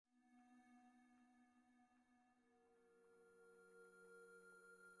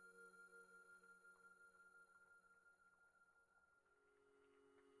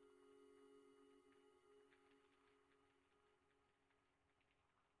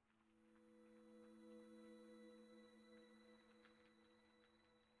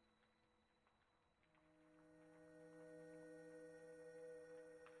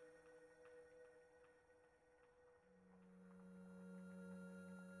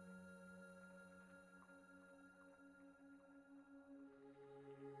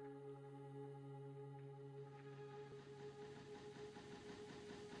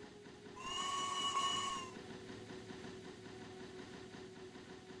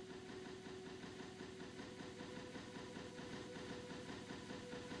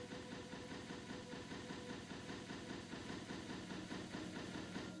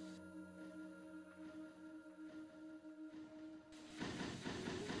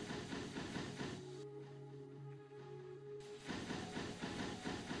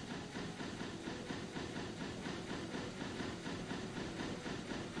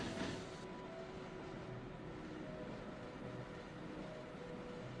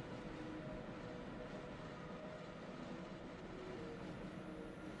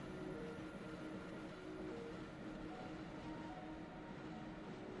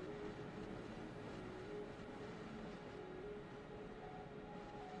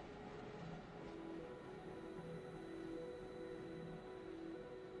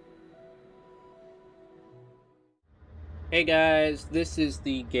Hey guys, this is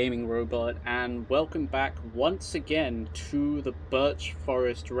the Gaming Robot, and welcome back once again to the Birch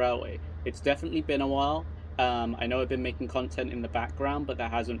Forest Railway. It's definitely been a while. I know I've been making content in the background, but that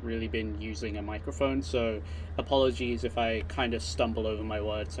hasn't really been using a microphone, so apologies if I kind of stumble over my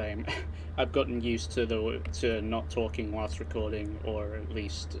words. I've gotten used to not talking whilst recording, or at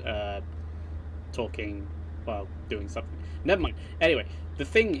least talking while doing something. Never mind. Anyway, the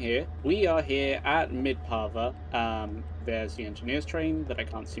thing here, we are here at Midpaver. There's the engineer's train that I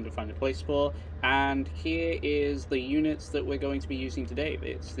can't seem to find a place for, and here is the units that we're going to be using today.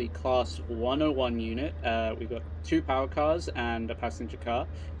 It's the Class 101 unit. We've got 2 power cars and a passenger car,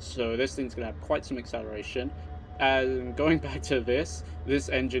 so this thing's going to have quite some acceleration. Going back to this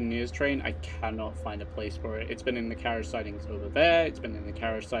engineer's train, I cannot find a place for it. It's been in the carriage sidings over there. It's been in the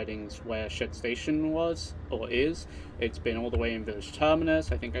carriage sidings where Shed Station was, or is. It's been all the way in Village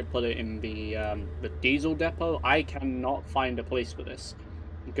Terminus. I think I put it in the diesel depot. I cannot find a place for this.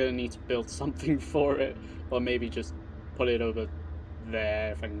 I'm gonna need to build something for it, or maybe just put it over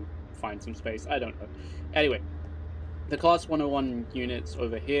there if I can find some space. I don't know. Anyway, the Class 101 units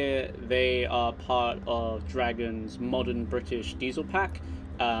over here, they are part of Dragon's modern British diesel pack,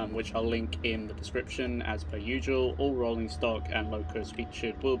 which I'll link in the description as per usual. All rolling stock and locos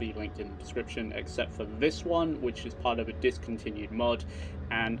featured will be linked in the description, except for this one, which is part of a discontinued mod,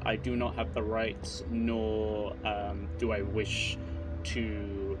 and I do not have the rights, nor do I wish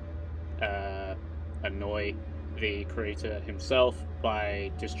to annoy the creator himself by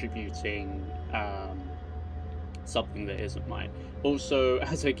distributing something that isn't mine. Also,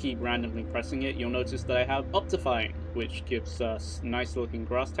 as I keep randomly pressing it, you'll notice that I have Optifine, which gives us nice looking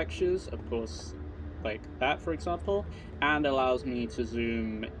grass textures, of course, like that for example, and allows me to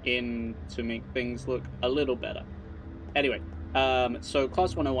zoom in to make things look a little better. Anyway, so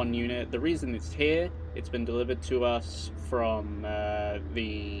Class 101 unit, the reason it's here, it's been delivered to us from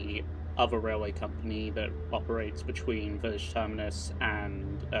the other railway company that operates between Village Terminus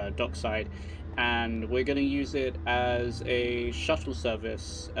and Dockside, and we're going to use it as a shuttle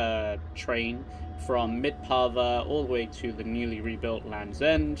service train from Midpaver all the way to the newly rebuilt Land's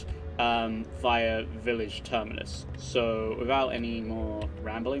End via Village Terminus. So without any more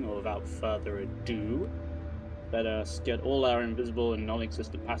rambling, or without further ado, let us get all our invisible and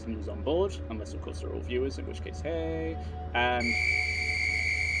non-existent passengers on board, unless of course they're all viewers, in which case hey, and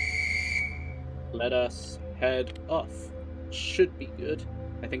let us head off. Should be good.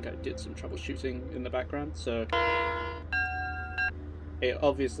 I think I did some troubleshooting in the background, so it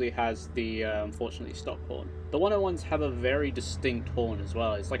obviously has the unfortunately stock horn. The 101s have a very distinct horn as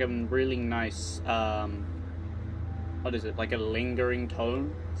well. It's like a really nice what is it, like a lingering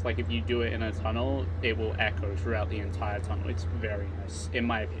tone. It's like if you do it in a tunnel, it will echo throughout the entire tunnel. It's very nice, in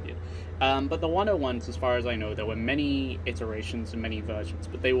my opinion. But the 101s, as far as I know, there were many iterations and many versions,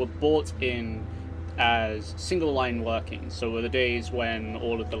 but they were bought in as single line working. So were the days when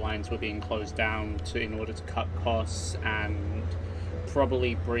all of the lines were being closed down in order to cut costs and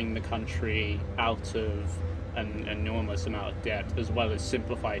probably bring the country out of an enormous amount of debt, as well as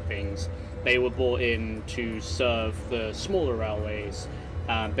simplify things. They were brought in to serve the smaller railways.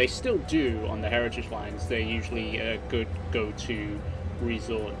 They still do on the heritage lines. They're usually a good go-to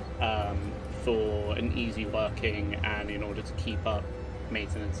resort for an easy working and in order to keep up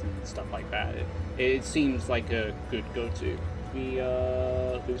maintenance and stuff like that. It seems like a good go-to. We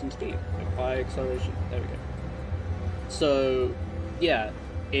are losing speed. Apply acceleration. There we go. So, yeah,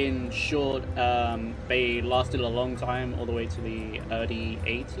 in short, they lasted a long time, all the way to the early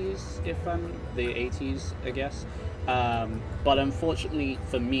 80s, the 80s, I guess. But unfortunately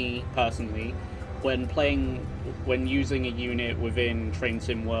for me, personally, when using a unit within Train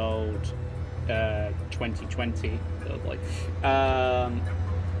Sim World 2020,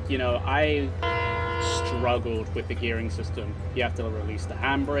 you know, I struggled with the gearing system. You have to release the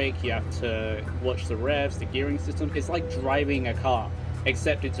handbrake, you have to watch the revs, the gearing system. It's like driving a car,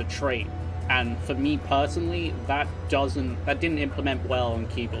 except it's a train. And for me personally, that didn't implement well on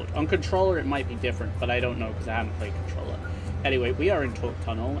keyboard. On controller it might be different, but I don't know because I haven't played controller. Anyway, we are in Torque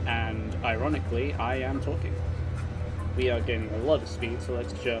Tunnel, and ironically, I am talking. We are gaining a lot of speed, so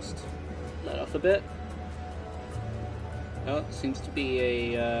let's just let off a bit. Oh, it seems to be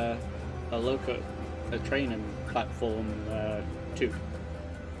a loco, a train in platform 2.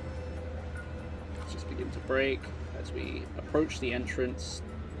 Let's just begin to brake as we approach the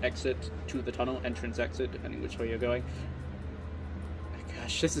exit to the tunnel, exit, depending which way you're going. My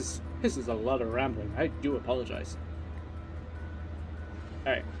gosh, this is a lot of rambling. I do apologize.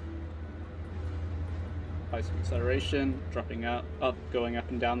 Alright. Apply some acceleration, dropping out, going up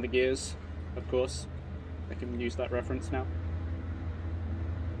and down the gears, of course. I can use that reference now.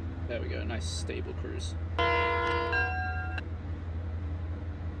 There we go, nice stable cruise.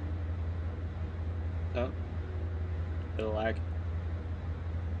 Oh, bit of lag.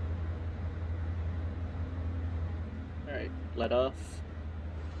 Alright, let off.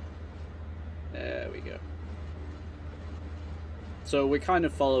 There we go. So we're kind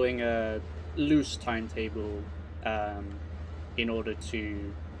of following a loose timetable in order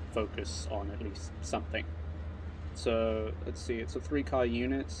to focus on at least something. So let's see, it's a 3-car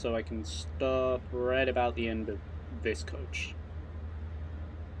unit, so I can stop right about the end of this coach.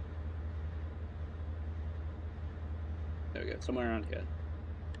 There we go, somewhere around here.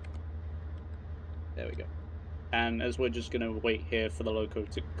 There we go. And as we're just gonna wait here for the loco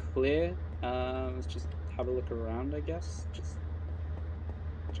to clear, let's just have a look around, I guess. Just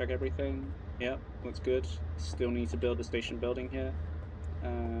check everything. Yep, looks good. Still need to build a station building here.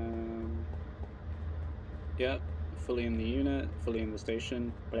 Yep, fully in the unit, fully in the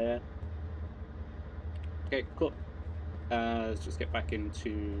station. There. Okay, cool. Let's just get back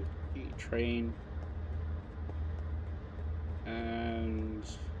into the train. And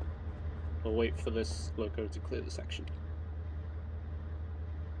we'll wait for this loco to clear the section.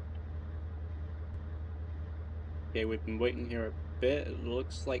 Okay, we've been waiting here a bit. It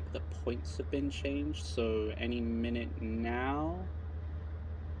looks like the points have been changed, so any minute now.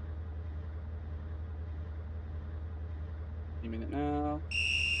 Any minute now.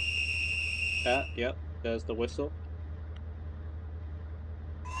 Yep, there's the whistle.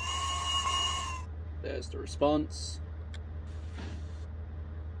 There's the response.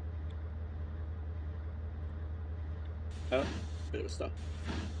 Oh, bit of a stop.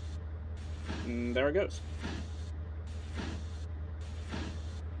 And there it goes.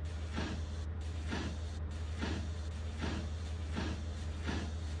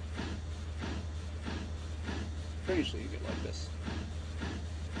 Strangely, you get like this.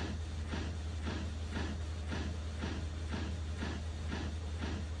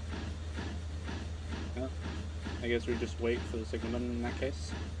 Well, I guess we just wait for the signalman in that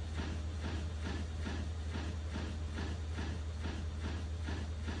case.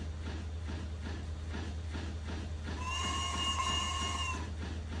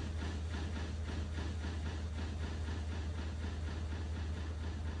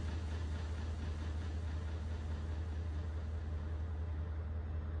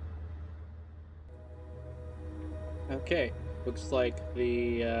 Okay, looks like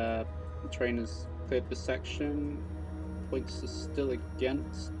the train has cleared the section. Points are still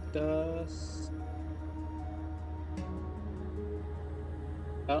against us.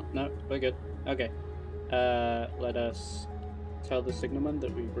 Oh, no, we're good. Okay. Let us tell the signalman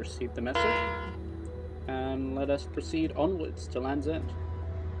that we've received the message. And let us proceed onwards to Land's End.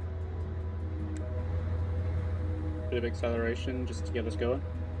 Bit of acceleration just to get us going.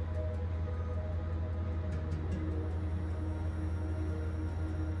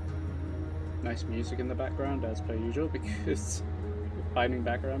 Nice music in the background as per usual, because finding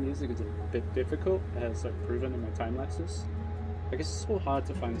background music is a bit difficult, as I've proven in my time lapses. I guess it's so hard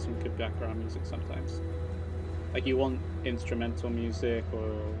to find some good background music sometimes. Like, you want instrumental music,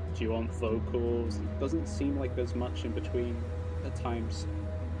 or do you want vocals? It doesn't seem like there's much in between at times.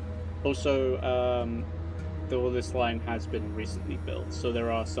 Also, this line has been recently built, so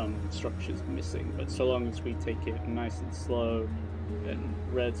there are some structures missing, but so long as we take it nice and slow and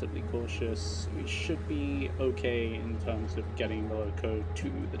relatively cautious, we should be okay in terms of getting the loco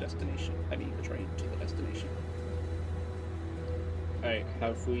to the destination. I mean, the train to the destination. Alright,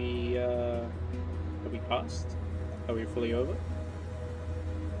 have we passed? Are we fully over?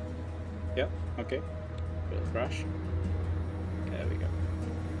 Yep, okay. Bit of crash. There we go.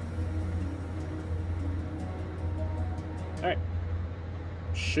 Alright.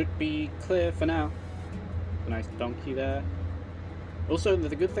 Should be clear for now. A nice donkey there. Also,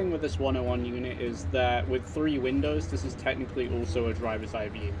 the good thing with this 101 unit is that with 3 windows, this is technically also a driver's eye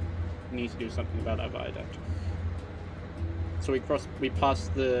view. We need to do something about that viaduct. So we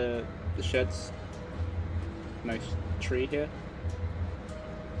passed the sheds. Nice tree here.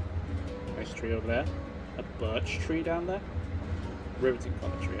 Nice tree over there. A birch tree down there. Riveting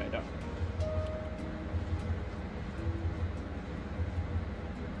commentary, I don't.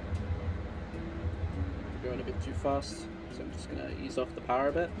 Going a bit too fast. So I'm just going to ease off the power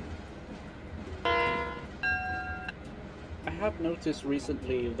a bit. I have noticed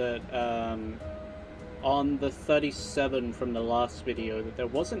recently that on the 37 from the last video that there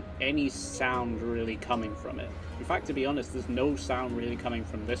wasn't any sound really coming from it. In fact, to be honest, there's no sound really coming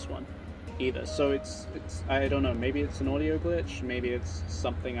from this one either. So it's I don't know, maybe it's an audio glitch, maybe it's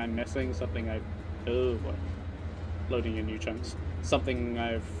something I'm missing, something I Oh boy. Loading in new chunks. Something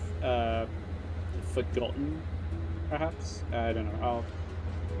I've forgotten, perhaps? I don't know.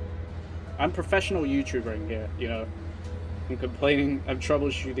 I'm professional YouTubering here, you know. I'm complaining, I'm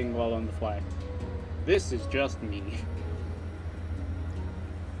troubleshooting while on the fly. This is just me.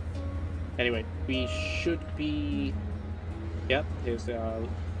 Anyway, we should be... Yep, here's our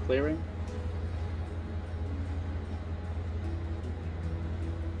clearing.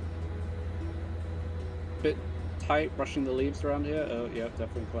 Bit tight brushing the leaves around here. Oh, yeah,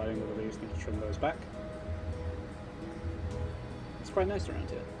 definitely colliding with the leaves. Need to trim those back. It's quite nice around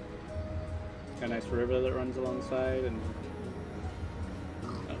here. Got a nice river that runs alongside, and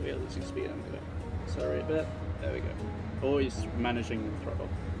oh, we are losing speed. I'm gonna accelerate a bit. There we go. Always managing the throttle.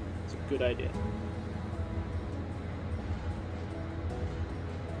 It's a good idea.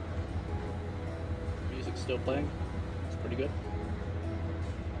 Music's still playing. It's pretty good.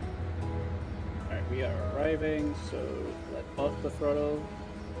 Alright, we are arriving, so let off the throttle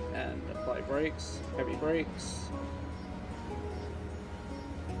and apply brakes, heavy brakes.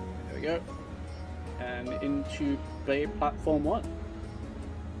 There we go. And into Bay Platform 1.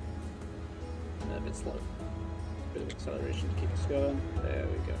 A bit slow. Bit of acceleration to keep us going. There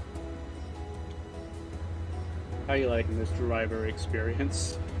we go. How are you liking this driver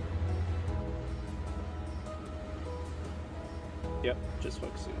experience? Yep, just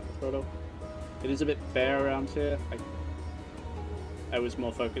focusing on the throttle. It is a bit bare around here. I was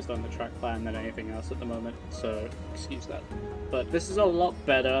more focused on the track plan than anything else at the moment, so excuse that. But this is a lot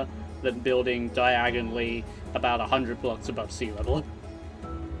better than building diagonally about 100 blocks above sea level.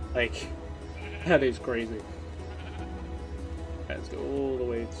 Like, that is crazy. Okay, let's go all the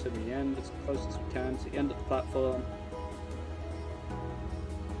way to the end, as close as we can to the end of the platform.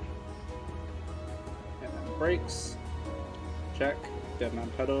 And then brakes. Check. Dead man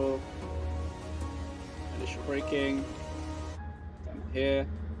pedal. Initial braking. Down here.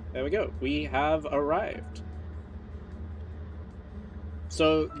 There we go. We have arrived.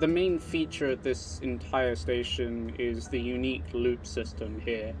 So the main feature of this entire station is the unique loop system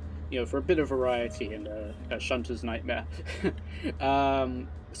here. You know, for a bit of variety and a shunter's nightmare.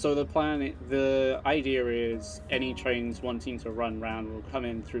 So the idea is any trains wanting to run round will come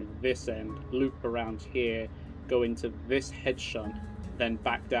in through this end, loop around here, go into this head shunt, then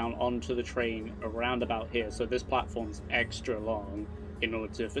back down onto the train around about here. So this platform's extra long in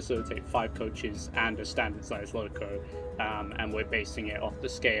order to facilitate 5 coaches and a standard size loco, and we're basing it off the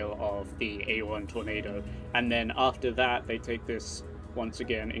scale of the A1 Tornado. And then after that, they take this, once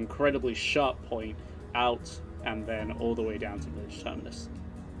again, incredibly sharp point out and then all the way down to the terminus.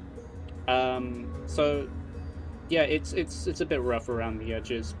 So yeah, it's a bit rough around the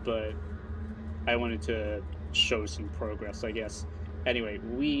edges, but I wanted to show some progress, I guess. Anyway,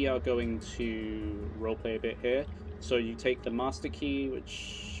 we are going to roleplay a bit here. So you take the master key,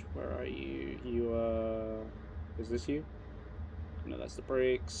 which, where are you? You are, is this you? No, that's the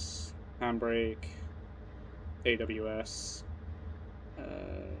brakes, handbrake, AWS.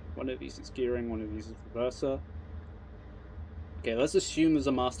 One of these is gearing, one of these is reverser. Okay, let's assume there's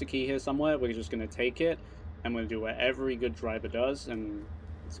a master key here somewhere. We're just going to take it. I'm going to do what every good driver does, and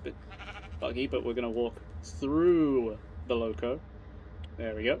it's a bit buggy, but we're going to walk through the loco.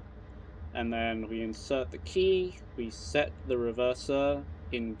 There we go. And then we insert the key, we set the reverser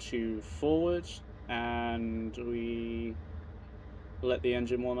into forward, and we let the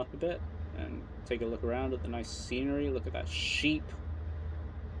engine warm up a bit, and take a look around at the nice scenery. Look at that sheep.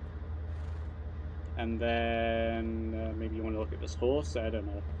 And then maybe you want to look at this horse, I don't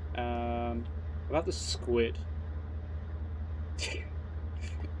know. About the squid.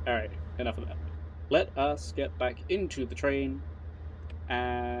 Alright, enough of that. Let us get back into the train.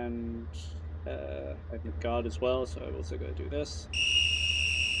 And I have the guard as well, so I've also got to do this.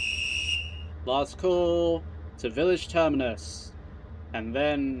 Last call to village terminus, and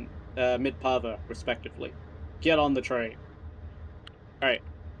then Midpaver, respectively. Get on the train. Alright,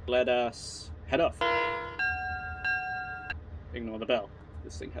 let us head off. Ignore the bell.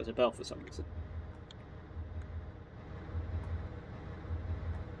 This thing has a bell for some reason.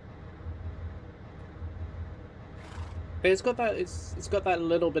 It's got that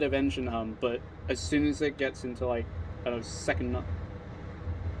little bit of engine hum, but as soon as it gets into like second,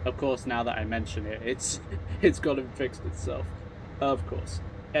 of course, now that I mention it, it's got to fix itself, of course.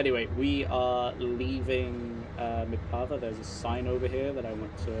 Anyway, we are leaving Midpaver. There's a sign over here that I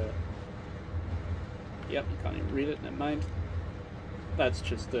want to. Yep, you can't even read it. Never mind. That's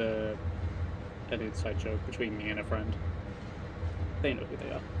just an inside joke between me and a friend. They know who they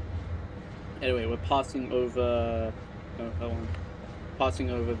are. Anyway, we're passing over.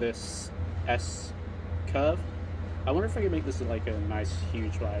 Passing over this S curve. I wonder if I can make this like a nice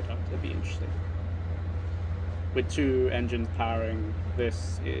huge viaduct. That'd be interesting. With 2 engines powering,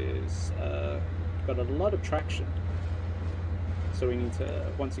 this is got a lot of traction. So we need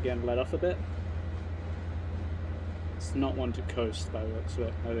to once again let off a bit. It's not one to coast by the looks of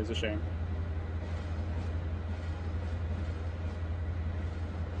it. That is a shame.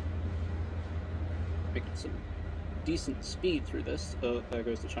 Making some decent speed through this. Oh, there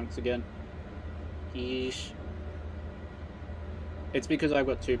goes the chunks again. Yeesh. It's because I've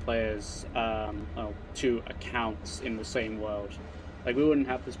got 2 players, 2 accounts in the same world. Like, we wouldn't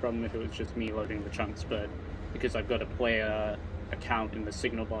have this problem if it was just me loading the chunks, but because I've got a player account in the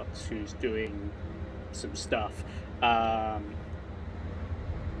signal box who's doing some stuff,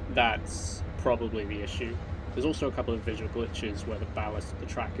 that's probably the issue. There's also a couple of visual glitches where the ballast of the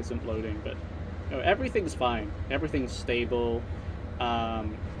track isn't loading, but you know, everything's fine. Everything's stable.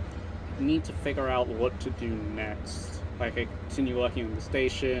 Need to figure out what to do next. Like, I continue working on the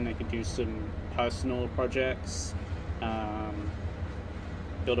station, I could do some personal projects,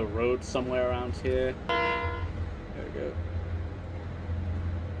 build a road somewhere around here. There we go.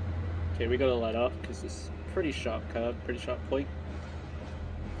 Okay, we gotta let off, because it's a pretty sharp curve, pretty sharp point.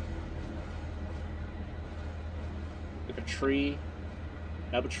 Look, a tree,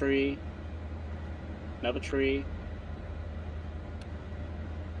 another tree, another tree.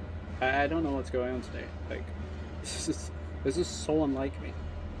 I don't know what's going on today. Like, this is so unlike me.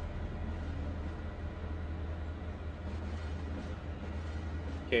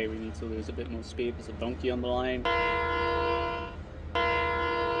 Okay, we need to lose a bit more speed. There's a donkey on the line.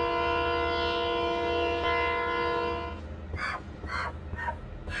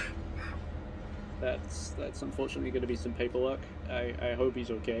 That's unfortunately going to be some paperwork. I hope he's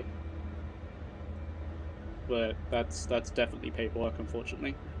okay. But that's definitely paperwork,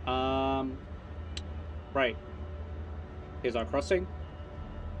 unfortunately. Right. Here's our crossing.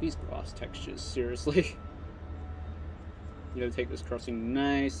 These glass textures, seriously. You gotta take this crossing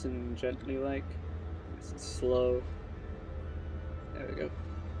nice and gently, like. Nice and slow. There we go.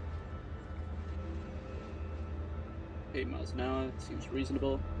 8 miles an hour, seems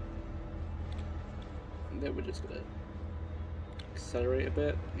reasonable. And then we're just gonna accelerate a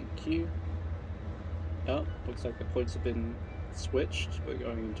bit. Thank you. Oh, looks like the points have been switched. We're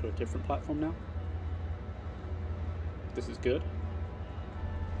going into a different platform now. This is good.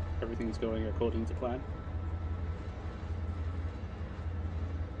 Everything's going according to plan.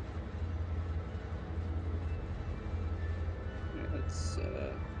 Yeah, let's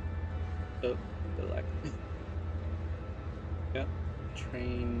oh, the lag. Yep.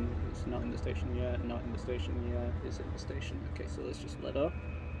 Train is not in the station yet, not in the station yet, is in the station. Okay, so let's just let up.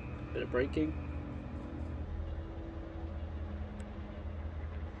 Bit of braking.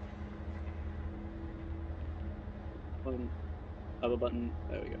 Button, other button,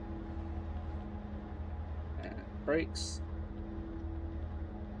 there we go. And brakes.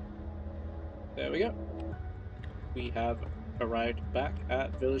 There we go. We have arrived back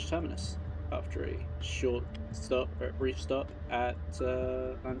at Village Terminus after a short stop, or a brief stop at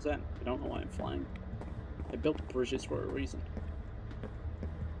Land's End. I don't know why I'm flying. I built bridges for a reason.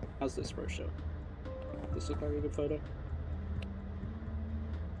 How's this for a show? Does this look like a good photo?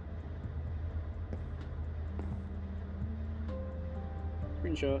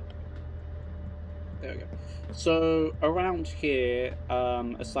 Screenshot. There we go. So around here,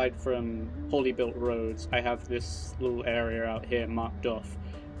 aside from wholly built roads, I have this little area out here marked off.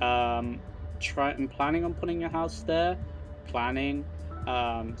 I'm planning on putting a house there. It's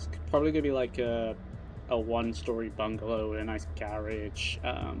probably gonna be like a 1-story bungalow with a nice garage,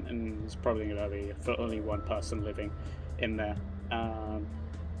 and it's probably gonna be for only 1 person living in there.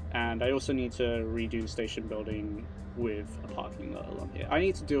 And I also need to redo the station building with a parking lot along here. I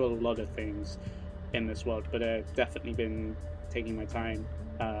need to do a lot of things in this world, but I've definitely been taking my time,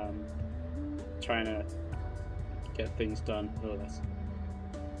 trying to get things done. Oh, that's...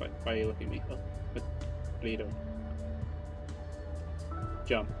 Why are you looking at me? Oh, what are you doing?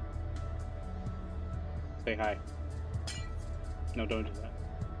 Jump. Say hi. No, don't do that.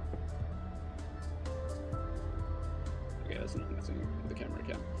 Okay, that's not messing with the camera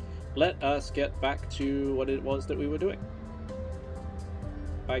again. Let us get back to what it was that we were doing.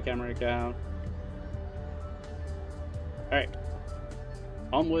 Bye, camera account. Alright.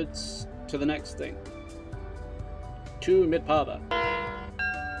 Onwards to the next thing. To Midpaver.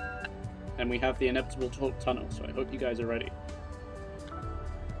 And we have the inevitable tunnel, so I hope you guys are ready.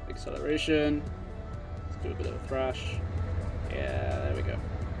 Acceleration. Let's do a bit of a thrash. Yeah, there we go.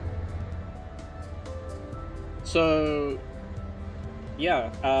 So...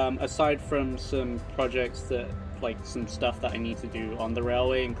 yeah, aside from some projects that, like, some stuff that I need to do on the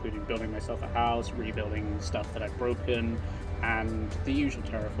railway, including building myself a house, rebuilding stuff that I've broken, and the usual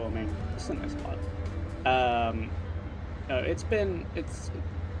terraforming, it's a nice lot. No,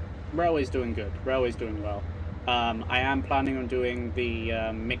 railway's doing good. Railway's doing well. I am planning on doing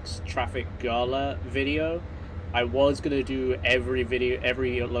the mixed traffic gala video. I was gonna do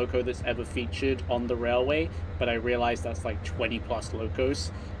every loco that's ever featured on the railway, but I realized that's like 20 plus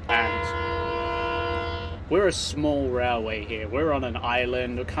locos, and we're a small railway here. We're on an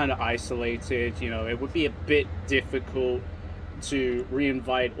island, we're kind of isolated, you know, it would be a bit difficult to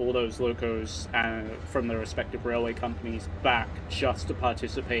re-invite all those locos from the respective railway companies back just to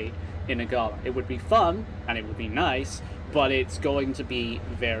participate in a gala. It would be fun, and it would be nice, but it's going to be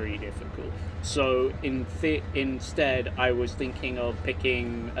very difficult. So instead, I was thinking of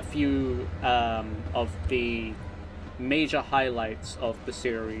picking a few of the major highlights of the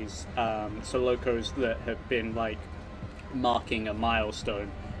series, so locos that have been like marking a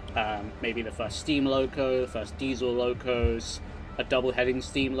milestone. Maybe the first steam loco, the first diesel locos, a double-heading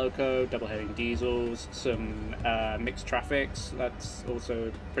steam loco, double-heading diesels, some mixed traffics, that's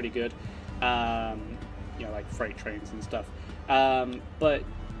also pretty good. You know, like freight trains and stuff. But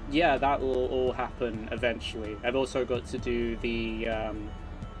yeah, that will all happen eventually. I've also got to do the why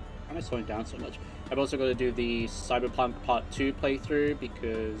am I slowing down so much? I've also got to do the Cyberpunk Part 2 playthrough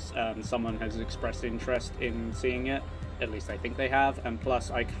because someone has expressed interest in seeing it. At least I think they have, and plus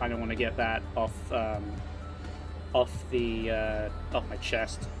I kind of want to get that off my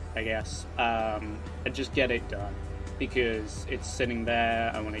chest, I guess, and just get it done because it's sitting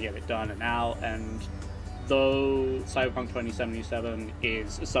there. I want to get it done and out. And though Cyberpunk 2077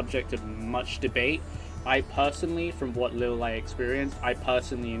 is a subject of much debate, I personally, from what little I experienced, I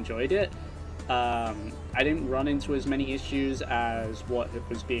personally enjoyed it. I didn't run into as many issues as what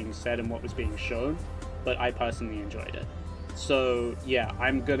was being said and what was being shown, but I personally enjoyed it. So yeah,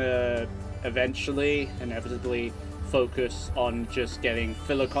 I'm gonna eventually, inevitably, focus on just getting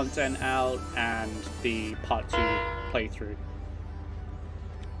filler content out and the Part 2 playthrough.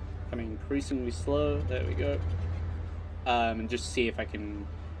 Coming increasingly slow, there we go. And just see if I can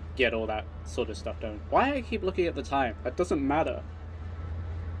get all that sort of stuff done. Why I keep looking at the time? That doesn't matter.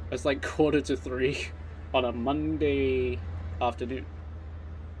 It's like 2:45 on a Monday afternoon.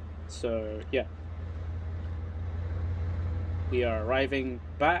 So yeah. We are arriving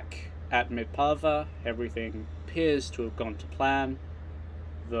back at Midpaver. Everything appears to have gone to plan,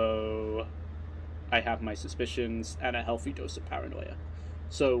 though I have my suspicions and a healthy dose of paranoia.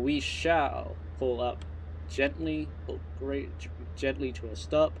 So we shall pull up gently, gently to a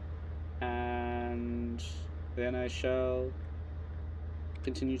stop, and then I shall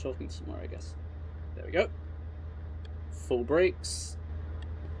continue talking some more, I guess. There we go. Full brakes.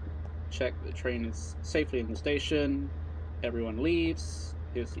 Check the train is safely in the station. Everyone leaves.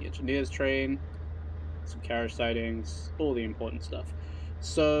 Here's the engineer's train. Some carriage sightings. All the important stuff.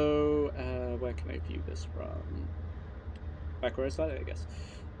 So, where can I view this from? Back where I started, I guess.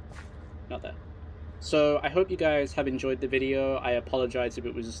 Not there. So, I hope you guys have enjoyed the video. I apologize if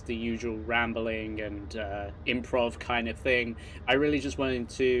it was the usual rambling and improv kind of thing. I really just wanted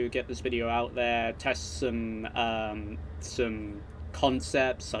to get this video out there, test some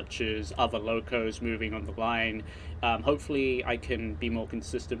concepts such as other locos moving on the line. Hopefully I can be more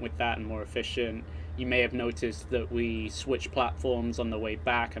consistent with that and more efficient. You may have noticed that we switched platforms on the way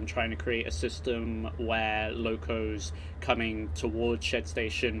back. I'm trying to create a system where locos coming towards Shed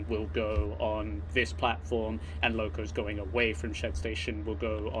Station will go on this platform, and locos going away from Shed Station will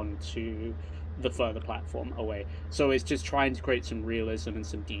go onto the further platform away. So it's just trying to create some realism and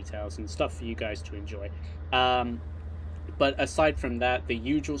some details and stuff for you guys to enjoy. But aside from that, the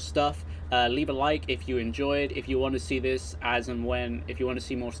usual stuff, leave a like if you enjoyed. If you want to see this as and when, if you want to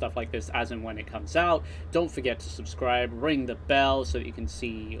see more stuff like this as and when it comes out, don't forget to subscribe, ring the bell so that you can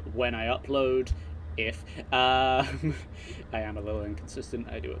see when I upload, if. I am a little inconsistent,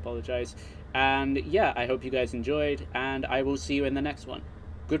 I do apologize. And yeah, I hope you guys enjoyed, and I will see you in the next one.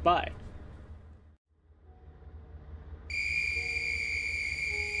 Goodbye.